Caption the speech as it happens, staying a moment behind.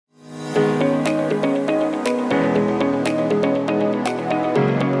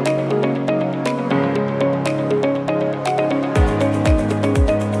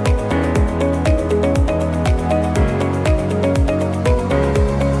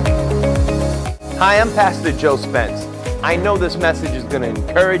Hi, I'm Pastor Joe Spence. I know this message is going to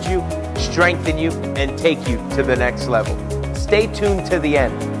encourage you, strengthen you, and take you to the next level. Stay tuned to the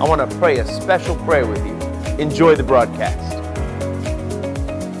end. I want to pray a special prayer with you. Enjoy the broadcast.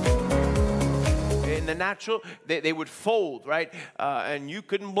 In the natural, they would fold, right? And you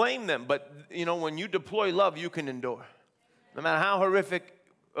couldn't blame them. But, you know, when you deploy love, you can endure. No matter how horrific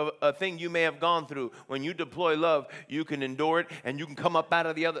a thing you may have gone through, when you deploy love, you can endure it, and you can come up out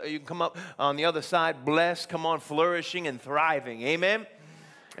of the other. You can come up on the other side, blessed, come on, flourishing and thriving. Amen.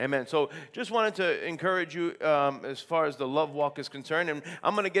 Amen. So just wanted to encourage you as far as the love walk is concerned. And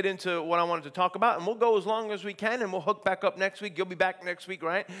I'm going to get into what I wanted to talk about. And we'll go as long as we can. And we'll hook back up next week. You'll be back next week,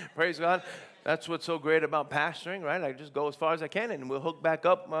 right? Praise God. That's what's so great about pastoring, right? I just go as far as I can. And we'll hook back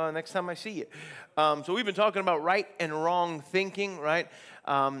up next time I see you. So we've been talking about right and wrong thinking, right?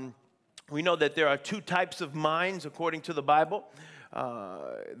 We know that there are two types of minds according to the Bible.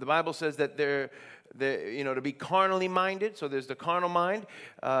 The Bible says that to be carnally minded. So there's the carnal mind.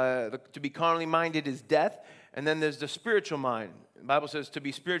 To be carnally minded is death. And then there's the spiritual mind. The Bible says to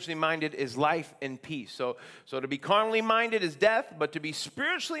be spiritually minded is life and peace. So to be carnally minded is death, but to be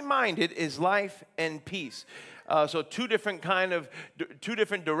spiritually minded is life and peace. So two different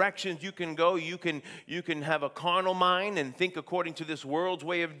directions you can go. You can have a carnal mind and think according to this world's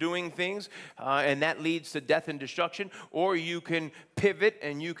way of doing things, and that leads to death and destruction. Or you can pivot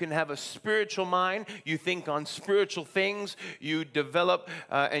and you can have a spiritual mind. You think on spiritual things. You develop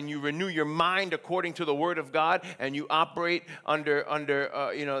and you renew your mind according to the Word of God, and you operate under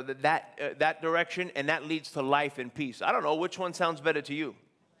that direction, and that leads to life and peace. I don't know which one sounds better to you.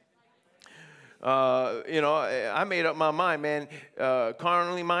 I made up my mind, man.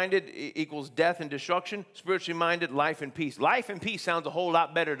 Carnally minded equals death and destruction. Spiritually minded, life and peace. Life and peace sounds a whole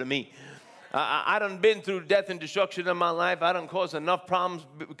lot better to me. I done been through death and destruction in my life. I done caused enough problems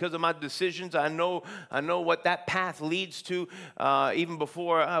because of my decisions. I know what that path leads to. Even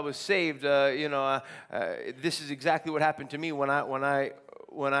before I was saved, this is exactly what happened to me when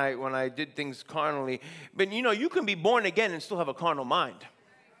I did things carnally. But you can be born again and still have a carnal mind.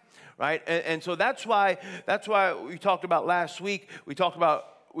 Right, and so that's why we talked about last week.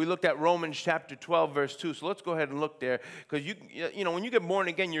 We looked at Romans chapter 12, verse 2. So let's go ahead and look there, because when you get born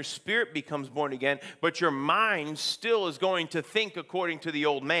again, your spirit becomes born again, but your mind still is going to think according to the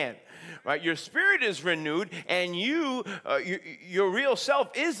old man. Right, your spirit is renewed, and your real self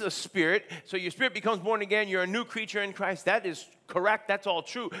is a spirit. So your spirit becomes born again. You're a new creature in Christ. That is correct. That's all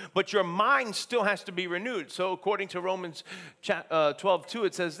true. But your mind still has to be renewed. So according to Romans 12:2,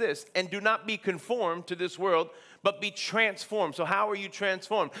 it says this: "And do not be conformed to this world, but be transformed." So how are you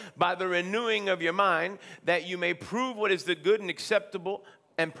transformed? By the renewing of your mind, that you may prove what is the good and acceptable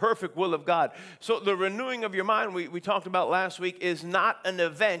and perfect will of God. So the renewing of your mind, we talked about last week, is not an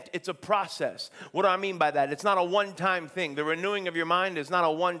event, it's a process. What do I mean by that? It's not a one-time thing. The renewing of your mind is not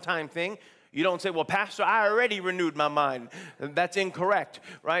a one-time thing. You don't say, "Well, Pastor, I already renewed my mind." That's incorrect,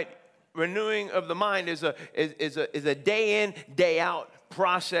 right? Renewing of the mind is a day in, day out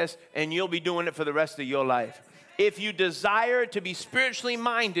process, and you'll be doing it for the rest of your life. If you desire to be spiritually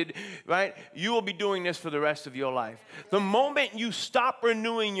minded, right, you will be doing this for the rest of your life. The moment you stop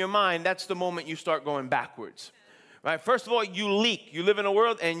renewing your mind, that's the moment you start going backwards. Right? First of all, you leak. You live in a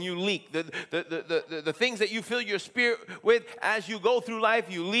world and you leak. The things that you fill your spirit with as you go through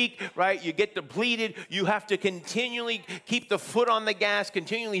life, you leak, right? You get depleted. You have to continually keep the foot on the gas,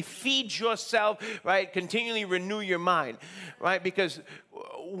 continually feed yourself, right? Continually renew your mind, right? Because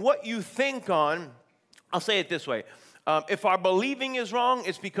what you think on, I'll say it this way. If our believing is wrong,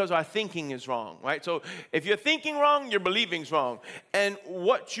 it's because our thinking is wrong, right? So if you're thinking wrong, your believing's wrong. And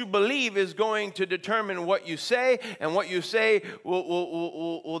what you believe is going to determine what you say, and what you say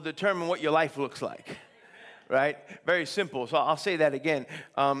will determine what your life looks like. Right? Very simple. So I'll say that again.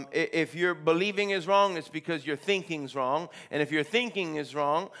 If your believing is wrong, it's because your thinking's wrong. And if your thinking is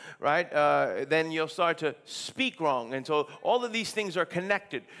wrong, right, then you'll start to speak wrong. And so all of these things are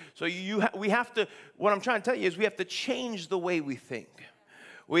connected. So we have to, what I'm trying to tell you is we have to change the way we think.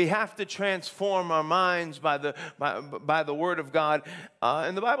 We have to transform our minds by the Word of God.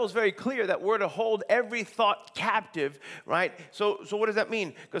 And the Bible is very clear that we're to hold every thought captive, right? So what does that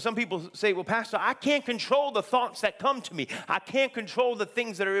mean? Because some people say, "Well, Pastor, I can't control the thoughts that come to me. I can't control the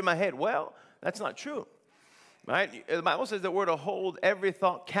things that are in my head." Well, that's not true, right? The Bible says that we're to hold every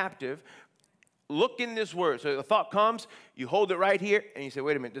thought captive. Look in this Word. So the thought comes, you hold it right here, and you say,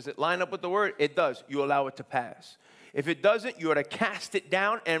 "Wait a minute, does it line up with the Word?" It does. You allow it to pass. If it doesn't, you are to cast it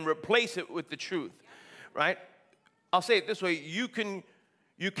down and replace it with the truth, right? I'll say it this way. You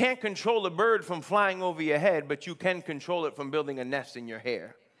can't control a bird from flying over your head, but you can control it from building a nest in your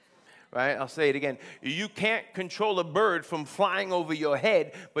hair, right? I'll say it again. You can't control a bird from flying over your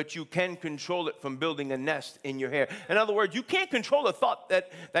head, but you can control it from building a nest in your hair. In other words, you can't control a thought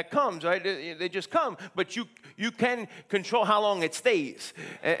that comes, right? They just come, but you can control how long it stays.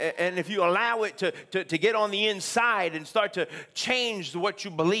 And if you allow it to get on the inside and start to change what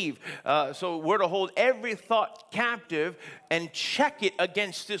you believe. So we're to hold every thought captive and check it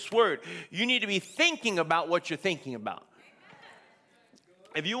against this word. You need to be thinking about what you're thinking about.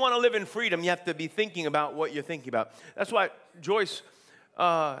 If you want to live in freedom, you have to be thinking about what you're thinking about. That's why Joyce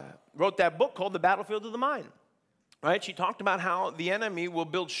wrote that book called The Battlefield of the Mind. Right? She talked about how the enemy will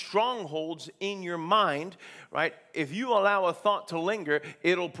build strongholds in your mind, right? If you allow a thought to linger,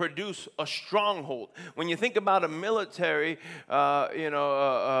 it'll produce a stronghold. When you think about a military, a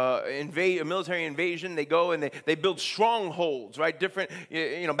military invasion, they go and they build strongholds, right? Different,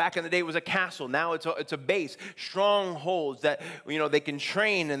 back in the day it was a castle. Now it's a base. Strongholds that, they can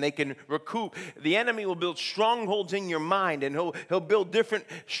train and they can recoup. The enemy will build strongholds in your mind, and he'll build different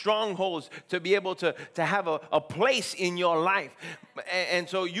strongholds to be able to have a place in your life. And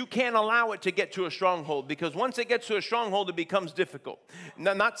so you can't allow it to get to a stronghold, because once it gets to a stronghold, it becomes difficult.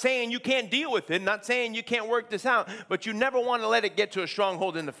 Not saying you can't deal with it, not saying you can't work this out, but you never want to let it get to a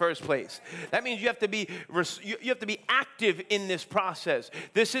stronghold in the first place. That means you have to be active in this process.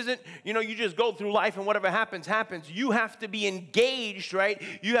 This isn't, you just go through life and whatever happens, happens. You have to be engaged, right?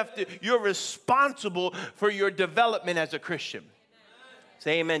 You're responsible for your development as a Christian.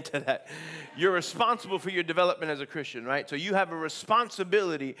 Say amen to that. You're responsible for your development as a Christian, right? So you have a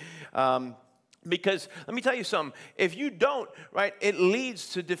responsibility because let me tell you something. If you don't, right, it leads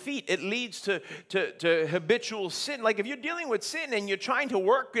to defeat. It leads to habitual sin. Like if you're dealing with sin and you're trying to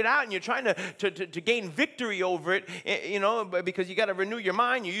work it out and you're trying to gain victory over it, because you got to renew your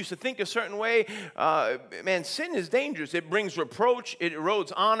mind. You used to think a certain way. Man, sin is dangerous. It brings reproach. It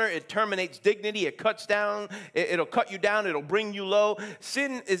erodes honor. It terminates dignity. It cuts down. It'll cut you down. It'll bring you low.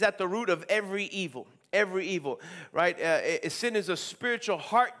 Sin is at the root of every evil. Every evil, right? Sin is a spiritual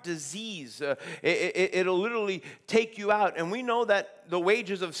heart disease. It'll literally take you out. And we know that the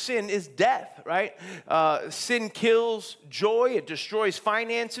wages of sin is death, right? Sin kills joy. It destroys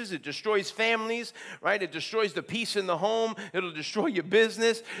finances. It destroys families, right? It destroys the peace in the home. It'll destroy your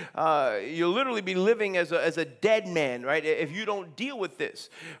business. You'll literally be living as a dead man, right? If you don't deal with this,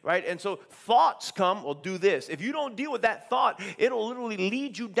 right? And so thoughts come, well, do this. If you don't deal with that thought, it'll literally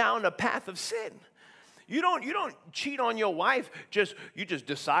lead you down a path of sin. You don't cheat on your wife, you just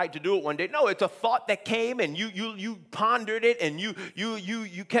decide to do it one day. No, it's a thought that came and you pondered it and you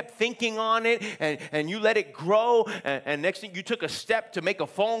kept thinking on it and you let it grow, and next thing you took a step to make a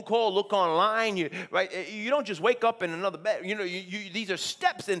phone call, look online, right? You don't just wake up in another bed. These are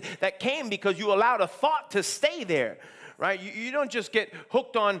steps that came because you allowed a thought to stay there. Right? You don't just get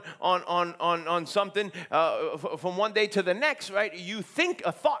hooked on something from one day to the next, right? You think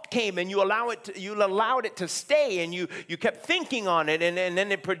a thought came and you allowed it to stay, and you kept thinking on it, and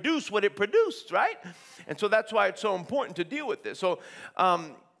then it produced what it produced, right? And so that's why it's so important to deal with this. So,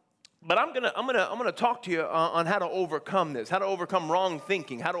 but I'm gonna talk to you on how to overcome this, how to overcome wrong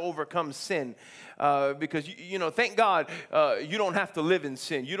thinking, how to overcome sin, because thank God you don't have to live in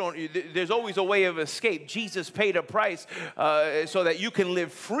sin. There's always a way of escape. Jesus paid a price so that you can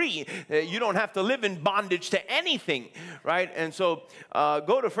live free. You don't have to live in bondage to anything, right? And so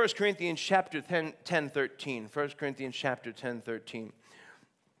go to 1 Corinthians chapter 10:13. 1 Corinthians chapter 10:13.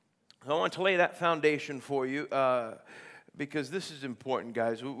 I want to lay that foundation for you. Because this is important,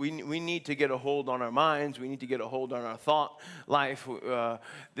 guys. We need to get a hold on our minds. We need to get a hold on our thought life.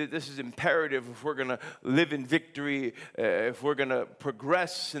 This is imperative if we're going to live in victory, if we're going to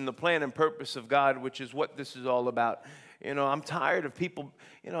progress in the plan and purpose of God, which is what this is all about. I'm tired of people.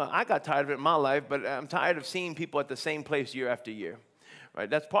 I got tired of it in my life, but I'm tired of seeing people at the same place year after year. Right,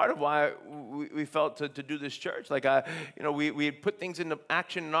 that's part of why we felt to do this church. Like, we had put things into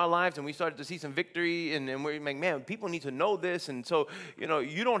action in our lives, and we started to see some victory, and we're like, man, people need to know this. And so,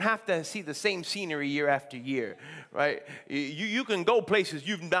 you don't have to see the same scenery year after year, right? You can go places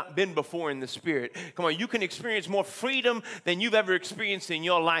you've not been before in the Spirit. Come on, you can experience more freedom than you've ever experienced in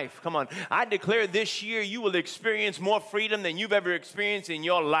your life. Come on, I declare this year you will experience more freedom than you've ever experienced in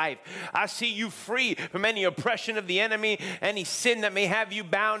your life. I see you free from any oppression of the enemy, any sin that may have you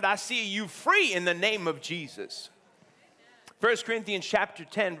bound. I see you free in the name of Jesus. 1 Corinthians chapter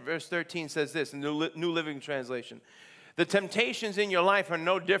 10, verse 13 says this in the New Living Translation. The temptations in your life are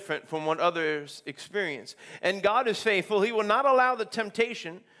no different from what others experience. And God is faithful. He will not allow the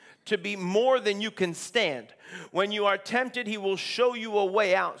temptation to be more than you can stand. When you are tempted, He will show you a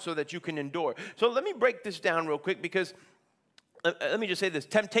way out so that you can endure. So let me break this down real quick, because let me just say this.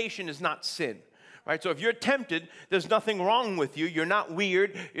 Temptation is not sin. Right? So if you're tempted, there's nothing wrong with you. You're not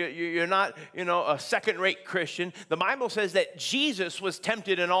weird. You're not, a second-rate Christian. The Bible says that Jesus was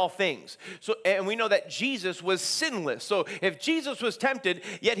tempted in all things. So, and we know that Jesus was sinless. So if Jesus was tempted,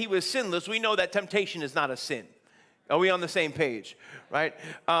 yet he was sinless, we know that temptation is not a sin. Are we on the same page? Right?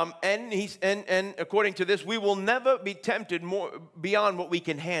 And according to this, we will never be tempted more beyond what we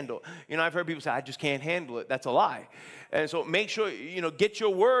can handle. I've heard people say, I just can't handle it. That's a lie. And so make sure, get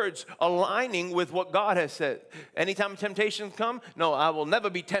your words aligning with what God has said. Anytime temptations come, no, I will never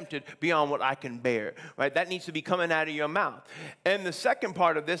be tempted beyond what I can bear. Right? That needs to be coming out of your mouth. And the second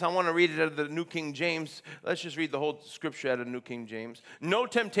part of this, I want to read it out of the New King James. Let's just read the whole scripture out of the New King James. No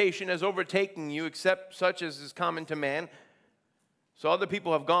temptation has overtaken you except such as is common to man. So other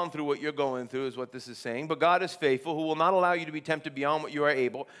people have gone through what you're going through is what this is saying. But God is faithful, who will not allow you to be tempted beyond what you are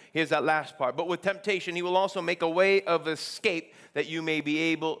able. Here's that last part. But with temptation, he will also make a way of escape that you may be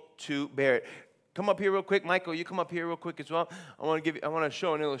able to bear it. Come up here real quick. Michael, you come up here real quick as well. I want to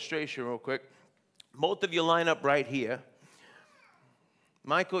show an illustration real quick. Both of you line up right here.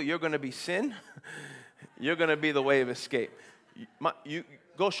 Michael, you're going to be sin. You're going to be the way of escape. You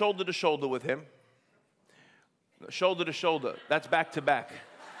go shoulder to shoulder with him. Shoulder to shoulder. That's back to back.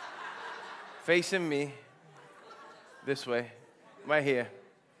 Facing me. This way. Right here.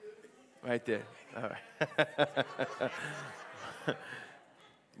 Right there. All right.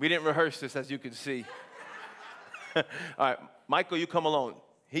 We didn't rehearse this, as you can see. All right. Michael, you come alone.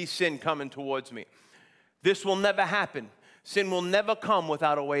 He's sin coming towards me. This will never happen. Sin will never come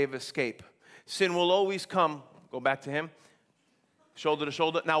without a way of escape. Sin will always come. Go back to him. Shoulder to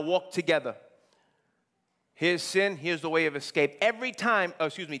shoulder. Now walk together. Here's sin, here's the way of escape.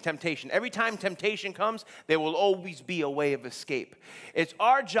 Temptation. Every time temptation comes, there will always be a way of escape. It's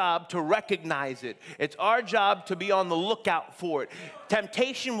our job to recognize it. It's our job to be on the lookout for it.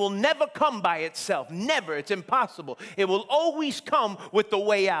 Temptation will never come by itself. Never. It's impossible. It will always come with the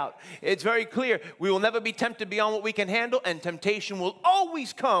way out. It's very clear. We will never be tempted beyond what we can handle, and temptation will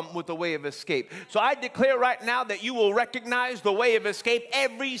always come with the way of escape. So I declare right now that you will recognize the way of escape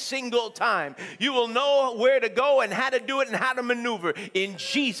every single time. You will know where to go and how to do it and how to maneuver. In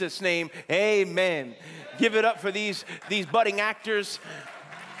Jesus' name, amen. Give it up for these budding actors.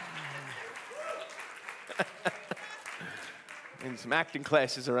 In some acting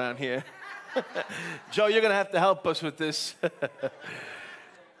classes around here. Joe, you're going to have to help us with this.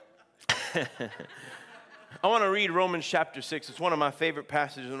 I want to read Romans chapter 6. It's one of my favorite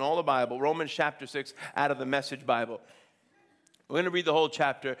passages in all the Bible. Romans chapter 6 out of the Message Bible. We're going to read the whole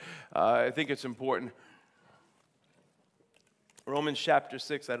chapter. I think it's important. Romans chapter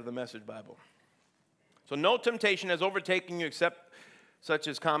 6 out of the Message Bible. So no temptation has overtaken you except such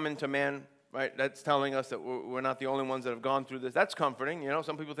as common to man. Right? That's telling us that we're not the only ones that have gone through this. That's comforting.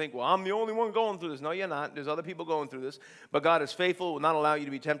 Some people think, well, I'm the only one going through this. No, you're not. There's other people going through this. But God is faithful, will not allow you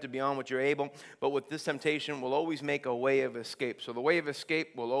to be tempted beyond what you're able. But with this temptation, will always make a way of escape. So the way of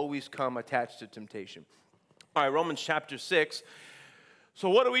escape will always come attached to temptation. All right, Romans chapter 6. So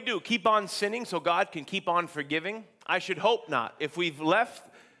what do we do? Keep on sinning so God can keep on forgiving? I should hope not. If we've left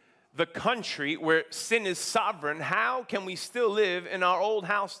the country where sin is sovereign, how can we still live in our old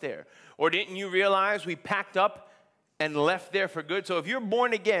house there? Or didn't you realize we packed up and left there for good? So if you're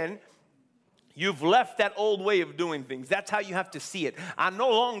born again, you've left that old way of doing things. That's how you have to see it. I no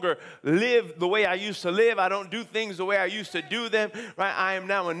longer live the way I used to live. I don't do things the way I used to do them. Right? I am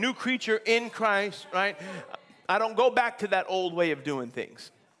now a new creature in Christ. Right? I don't go back to that old way of doing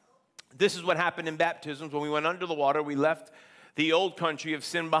things. This is what happened in baptisms. When we went under the water, we left the old country of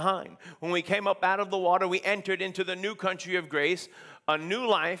sin behind. When we came up out of the water, we entered into the new country of grace, a new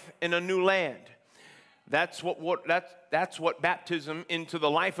life in a new land. That's what baptism into the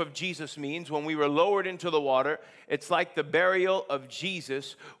life of Jesus means. When we were lowered into the water, it's like the burial of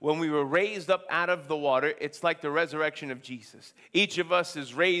Jesus. When we were raised up out of the water, it's like the resurrection of Jesus. Each of us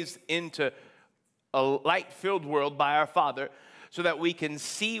is raised into a light-filled world by our Father so that we can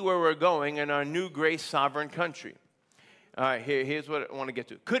see where we're going in our new grace sovereign country. All right, here's what I want to get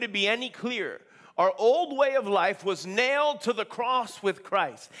to. Could it be any clearer? Our old way of life was nailed to the cross with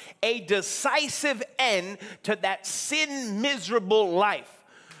Christ, a decisive end to that sin-miserable life,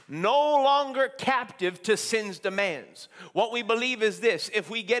 no longer captive to sin's demands. What we believe is this: if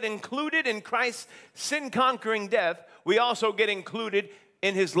we get included in Christ's sin-conquering death, we also get included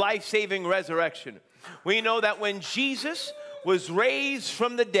in his life-saving resurrection. We know that when Jesus was raised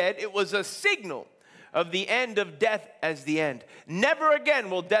from the dead, it was a signal of the end of death as the end. Never again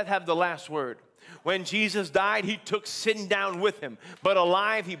will death have the last word. When Jesus died, he took sin down with him. But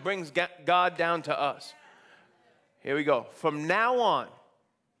alive, he brings God down to us. Here we go. From now on,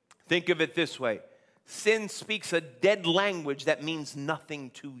 think of it this way. Sin speaks a dead language that means nothing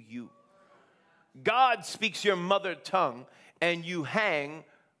to you. God speaks your mother tongue, and you hang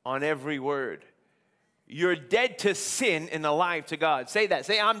on every word. You're dead to sin and alive to God. Say that.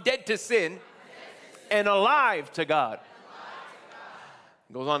 Say, I'm dead to sin and alive to God.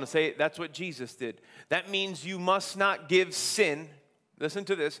 Goes on to say, that's what Jesus did. That means you must not give sin, listen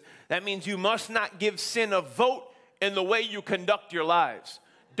to this, that means you must not give sin a vote in the way you conduct your lives.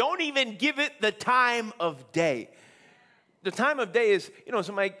 Don't even give it the time of day. The time of day is,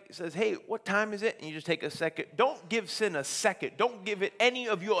 somebody says, hey, what time is it? And you just take a second. Don't give sin a second. Don't give it any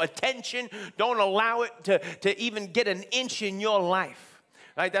of your attention. Don't allow it to even get an inch in your life.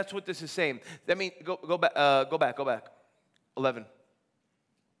 Right? That's what this is saying. That means, go back. 11.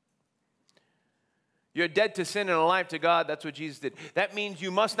 You're dead to sin and alive to God. That's what Jesus did. That means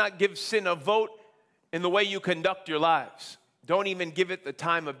you must not give sin a vote in the way you conduct your lives. Don't even give it the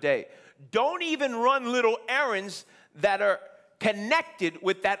time of day. Don't even run little errands that are connected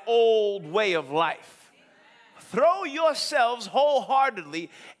with that old way of life. Throw yourselves wholeheartedly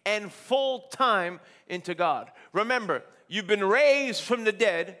and full time into God. Remember, you've been raised from the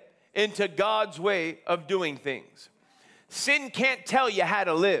dead into God's way of doing things. Sin can't tell you how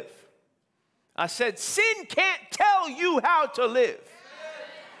to live. I said, sin can't tell you how to live.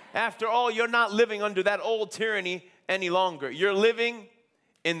 After all, you're not living under that old tyranny any longer. You're living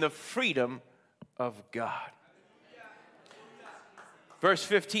in the freedom of God. Verse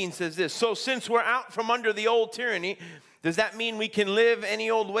 15 says this, so since we're out from under the old tyranny, does that mean we can live any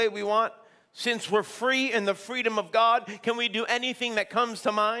old way we want? Since we're free in the freedom of God, can we do anything that comes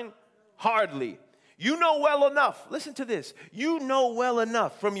to mind? Hardly. You know well enough, listen to this, you know well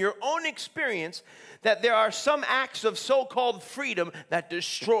enough from your own experience that there are some acts of so-called freedom that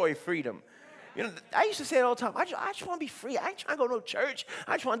destroy freedom. I used to say it all the time. I just want to be free. I ain't trying to go to church.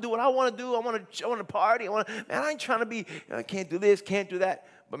 I just want to do what I want to do. I want to party. Man, I ain't trying to be, I can't do this, can't do that.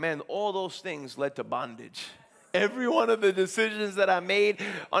 But man, all those things led to bondage. Every one of the decisions that I made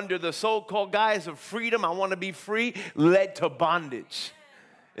under the so-called guise of freedom, I want to be free, led to bondage.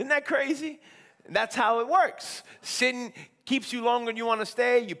 Isn't that crazy? That's how it works. Sin keeps you longer than you want to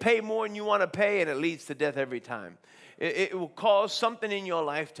stay. You pay more than you want to pay, and it leads to death every time. It will cause something in your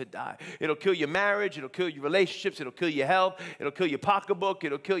life to die. It'll kill your marriage. It'll kill your relationships. It'll kill your health. It'll kill your pocketbook.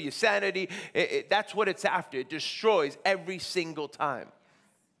 It'll kill your sanity. That's what it's after. It destroys every single time.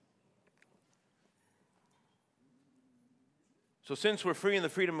 So since we're free in the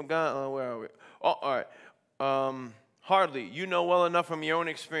freedom of God, where are we? Oh, all right. Hardly. You know well enough from your own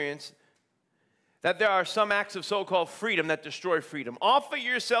experience that there are some acts of so-called freedom that destroy freedom. Offer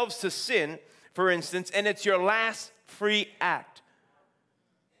yourselves to sin, for instance, and it's your last free act.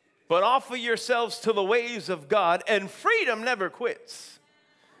 But offer yourselves to the ways of God, and freedom never quits.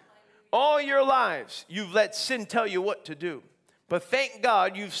 All your lives, you've let sin tell you what to do. But thank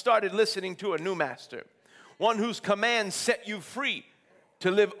God you've started listening to a new master, one whose commands set you free to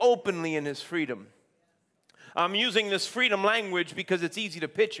live openly in his freedom. I'm using this freedom language because it's easy to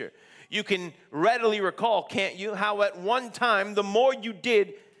picture. You can readily recall, can't you, how at one time, the more you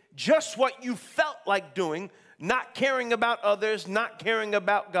did just what you felt like doing, not caring about others, not caring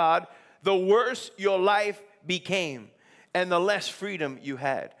about God, the worse your life became and the less freedom you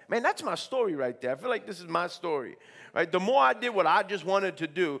had. Man, that's my story right there. I feel like this is my story, right? The more I did what I just wanted to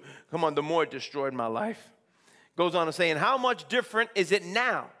do, the more it destroyed my life. Goes on to say, and how much different is it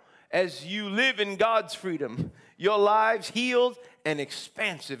now as you live in God's freedom, your lives healed and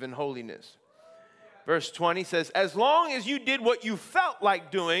expansive in holiness. Verse 20 says, as long as you did what you felt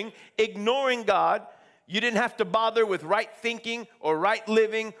like doing, ignoring God, you didn't have to bother with right thinking or right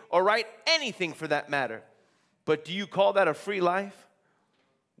living or right anything for that matter. But do you call that a free life?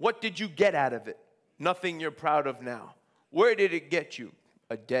 What did you get out of it? Nothing you're proud of now. Where did it get you?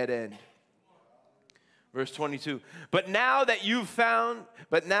 A dead end. Verse 22, but now that you've found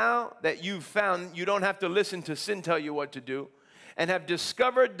you don't have to listen to sin tell you what to do, and have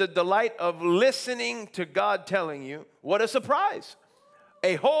discovered the delight of listening to God telling you, what a surprise.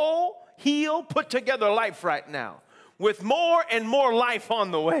 A whole, healed, put together life right now, with more and more life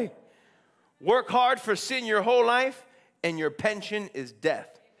on the way. Work hard for sin your whole life, and your pension is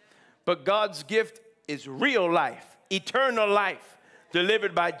death. But God's gift is real life, eternal life,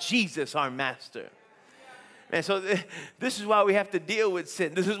 delivered by Jesus, our master. And so this is why we have to deal with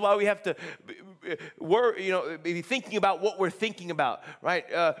sin. This is why we have to be thinking about what we're thinking about, right?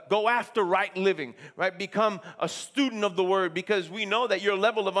 Go after right living, right? Become a student of the Word, because we know that your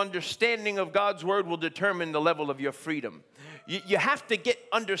level of understanding of God's Word will determine the level of your freedom. You have to get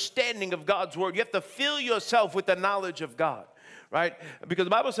understanding of God's Word. You have to fill yourself with the knowledge of God, right? Because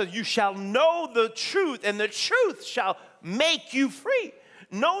the Bible says you shall know the truth, and the truth shall make you free.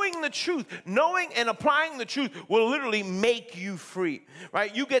 Knowing the truth, knowing and applying the truth will literally make you free,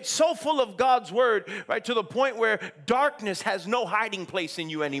 right? You get so full of God's Word, right, to the point where darkness has no hiding place in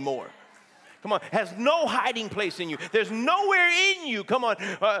you anymore. Come on, has no hiding place in you. There's nowhere in you, come on,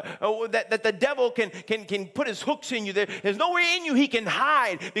 that the devil can put his hooks in you. There's nowhere in you he can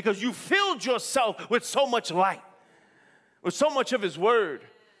hide, because you filled yourself with so much light, with so much of His Word,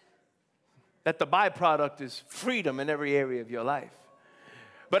 that the byproduct is freedom in every area of your life.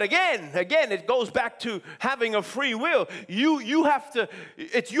 But again, it goes back to having a free will. You have to,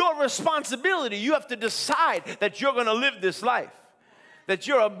 it's your responsibility. You have to decide that you're going to live this life, that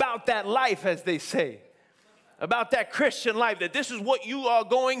you're about that life, as they say, about that Christian life, that this is what you are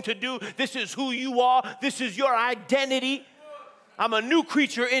going to do. This is who you are. This is your identity. I'm a new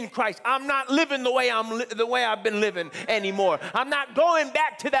creature in Christ. I'm not living the way I've been living anymore. I'm not going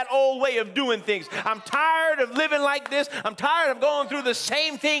back to that old way of doing things. I'm tired of living like this. I'm tired of going through the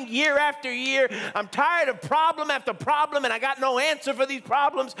same thing year after year. I'm tired of problem after problem, and I got no answer for these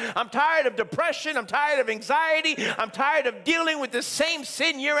problems. I'm tired of depression. I'm tired of anxiety. I'm tired of dealing with the same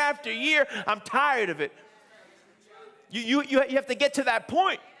sin year after year. I'm tired of it. You have to get to that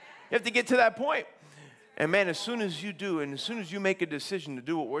point. You have to get to that point. And man, as soon as you do, and as soon as you make a decision to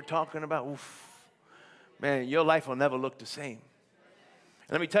do what we're talking about, man, your life will never look the same.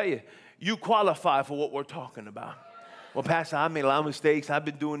 And let me tell you, you qualify for what we're talking about. Well, Pastor, I made a lot of mistakes. I've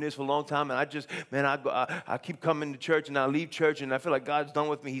been doing this for a long time, and I keep coming to church, and I leave church, and I feel like God's done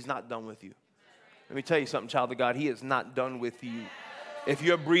with me. He's not done with you. Let me tell you something, child of God. He is not done with you. If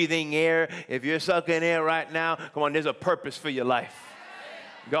you're breathing air, if you're sucking air right now, come on, there's a purpose for your life.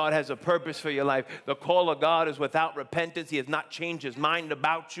 God has a purpose for your life. The call of God is without repentance. He has not changed His mind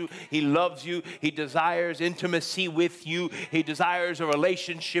about you. He loves you. He desires intimacy with you. He desires a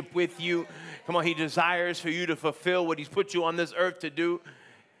relationship with you. Come on, He desires for you to fulfill what He's put you on this earth to do.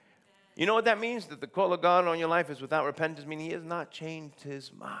 You know what that means? That the call of God on your life is without repentance, meaning He has not changed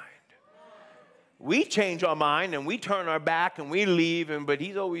His mind. We change our mind and we turn our back and we leave, but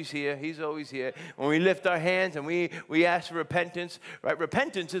He's always here. He's always here. When we lift our hands and we ask for repentance, right?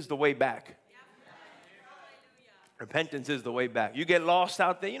 Repentance is the way back. Repentance is the way back. You get lost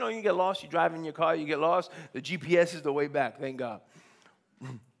out there. You know, you get lost. You drive in your car, you get lost. The GPS is the way back, thank God.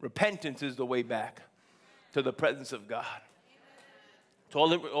 Repentance is the way back to the presence of God. It's all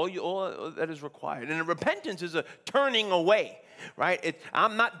that is required. And repentance is a turning away. Right?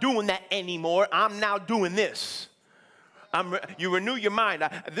 I'm not doing that anymore. I'm now doing this. You renew your mind.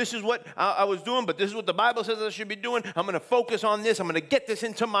 This is what I was doing, but this is what the Bible says I should be doing. I'm going to focus on this. I'm going to get this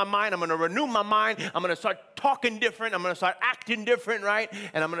into my mind. I'm going to renew my mind. I'm going to start talking different. I'm going to start acting different, right?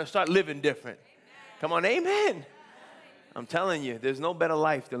 And I'm going to start living different. Come on, amen. I'm telling you, there's no better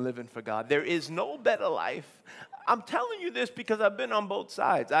life than living for God. There is no better life. I'm telling you this because I've been on both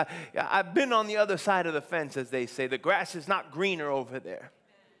sides. I've been on the other side of the fence, as they say. The grass is not greener over there.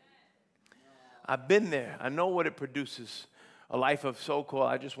 I've been there. I know what it produces. A life of so-called,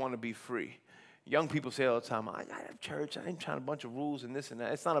 I just want to be free. Young people say all the time, I have church. I ain't trying a bunch of rules and this and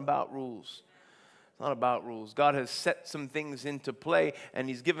that. It's not about rules. It's not about rules. God has set some things into play, and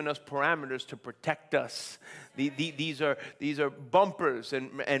He's given us parameters to protect us. These are bumpers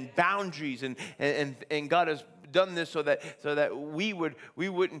and boundaries, and God has done this so that we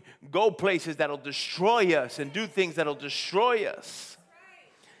wouldn't go places that'll destroy us and do things that'll destroy us.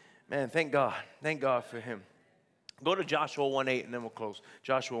 Man, thank God. Thank God for Him. Go to Joshua 1:8 and then we'll close.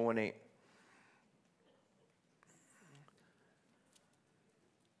 Joshua 1:8.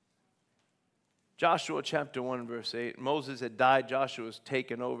 Joshua chapter 1 verse 8. Moses had died. Joshua was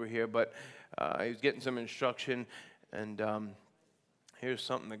taken over here, but he was getting some instruction, and here's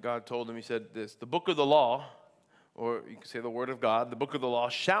something that God told him. He said this: the book of the law, or you can say the word of God, the book of the law,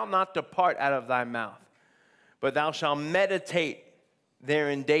 shall not depart out of thy mouth, but thou shalt meditate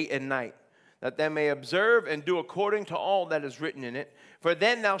therein day and night, that thou may observe and do according to all that is written in it. For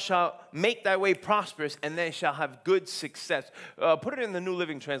then thou shalt make thy way prosperous, and then shalt have good success. Put it in the New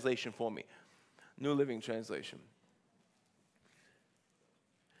Living Translation for me. New Living Translation.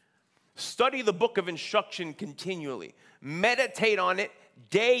 Study the book of instruction continually. Meditate on it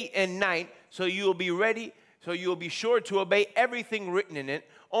day and night, so you will be ready, so you will be sure to obey everything written in it.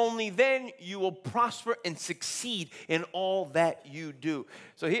 Only then you will prosper and succeed in all that you do.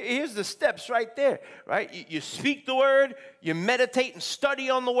 So here's the steps right there, right? You speak the word, you meditate and study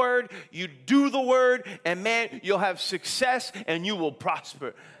on the word, you do the word, and man, you'll have success and you will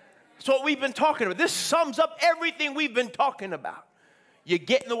prosper. That's what we've been talking about. This sums up everything we've been talking about. You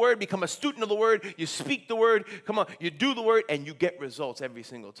get in the word, become a student of the word, you speak the word, come on, you do the word, and you get results every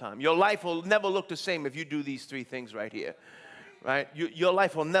single time. Your life will never look the same if you do these three things right here. Right? Your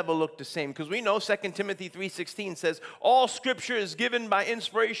life will never look the same, because we know 2 Timothy 3:16 says, all scripture is given by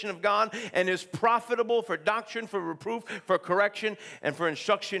inspiration of God and is profitable for doctrine, for reproof, for correction, and for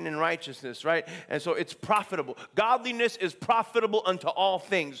instruction in righteousness, right? And so it's profitable. Godliness is profitable unto all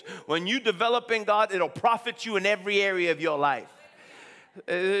things. When you develop in God, it'll profit you in every area of your life.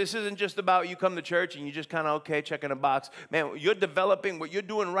 This isn't just about you come to church and you just kind of, okay, checking a box. Man, you're developing, what you're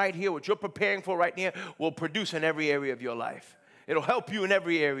doing right here, what you're preparing for right here will produce in every area of your life. It'll help you in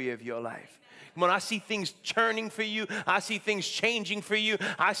every area of your life. Come on, I see things churning for you. I see things changing for you.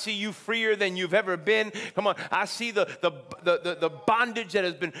 I see you freer than you've ever been. Come on, I see the bondage that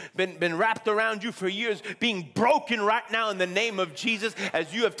has been wrapped around you for years being broken right now in the name of Jesus,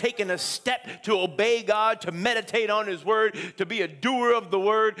 as you have taken a step to obey God, to meditate on His word, to be a doer of the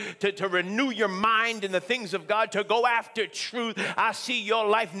word, to renew your mind in the things of God, to go after truth. I see your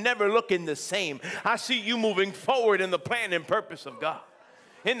life never looking the same. I see you moving forward in the plan and purpose of God.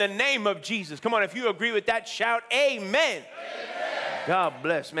 In the name of Jesus. Come on, if you agree with that, shout amen. Amen. God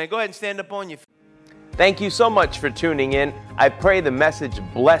bless, man. Go ahead and stand up on your feet. Thank you so much for tuning in. I pray the message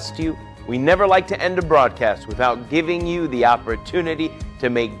blessed you. We never like to end a broadcast without giving you the opportunity to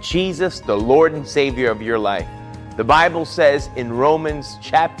make Jesus the Lord and Savior of your life. The Bible says in Romans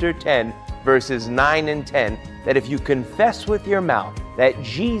chapter 10, verses 9 and 10, that if you confess with your mouth that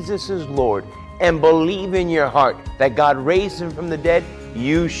Jesus is Lord and believe in your heart that God raised Him from the dead,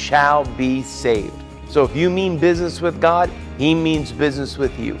 you shall be saved. So if you mean business with God, He means business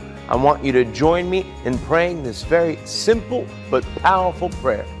with you. I want you to join me in praying this very simple but powerful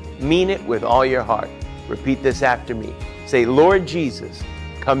prayer. Mean it with all your heart. Repeat this after me. Say, Lord Jesus,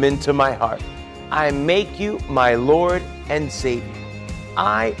 come into my heart. I make you my Lord and Savior.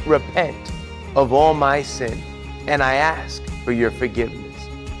 I repent of all my sin, and I ask for your forgiveness.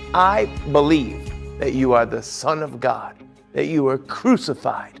 I believe that you are the Son of God, that you were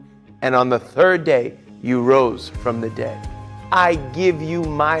crucified, and on the third day you rose from the dead. I give you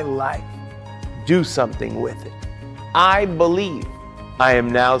my life. Do something with it. I believe I am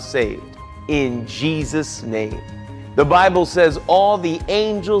now saved in Jesus' name. The Bible says all the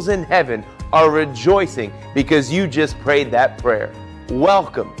angels in heaven are rejoicing because you just prayed that prayer.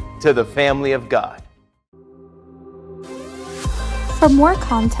 Welcome to the family of God. For more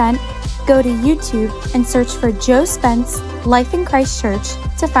content, go to YouTube and search for Joe Spence Life in Christ Church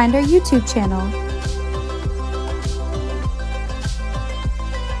to find our YouTube channel.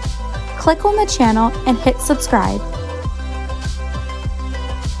 Click on the channel and hit subscribe.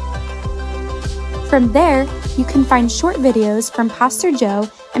 From there, you can find short videos from Pastor Joe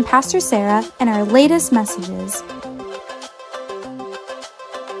and Pastor Sarah and our latest messages.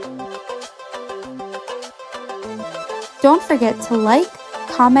 Don't forget to like,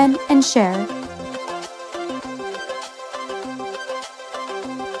 comment, and share.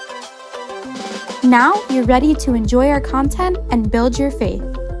 Now you're ready to enjoy our content and build your faith.